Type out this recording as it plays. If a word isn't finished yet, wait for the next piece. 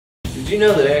Did you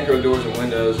know that Ancro Doors and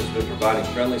Windows has been providing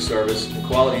friendly service and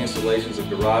quality installations of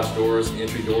garage doors,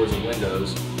 entry doors, and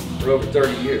windows for over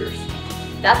 30 years?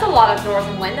 That's a lot of doors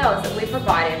and windows that we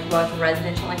provided for both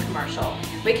residential and commercial.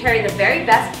 We carry the very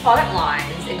best product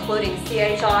lines, including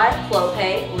CHI,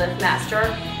 Clopay,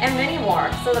 LiftMaster, and many more,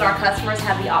 so that our customers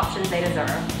have the options they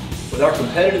deserve. With our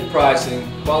competitive pricing,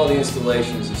 quality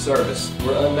installations, and service,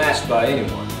 we're unmatched by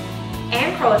anyone.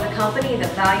 Ancro is a company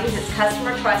that values its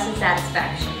customer trust and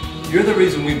satisfaction. You're the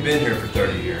reason we've been here for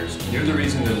 30 years, and you're the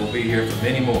reason that we'll be here for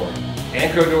many more.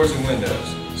 Ancro Doors and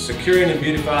Windows, securing and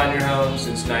beautifying your home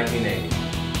since 1980.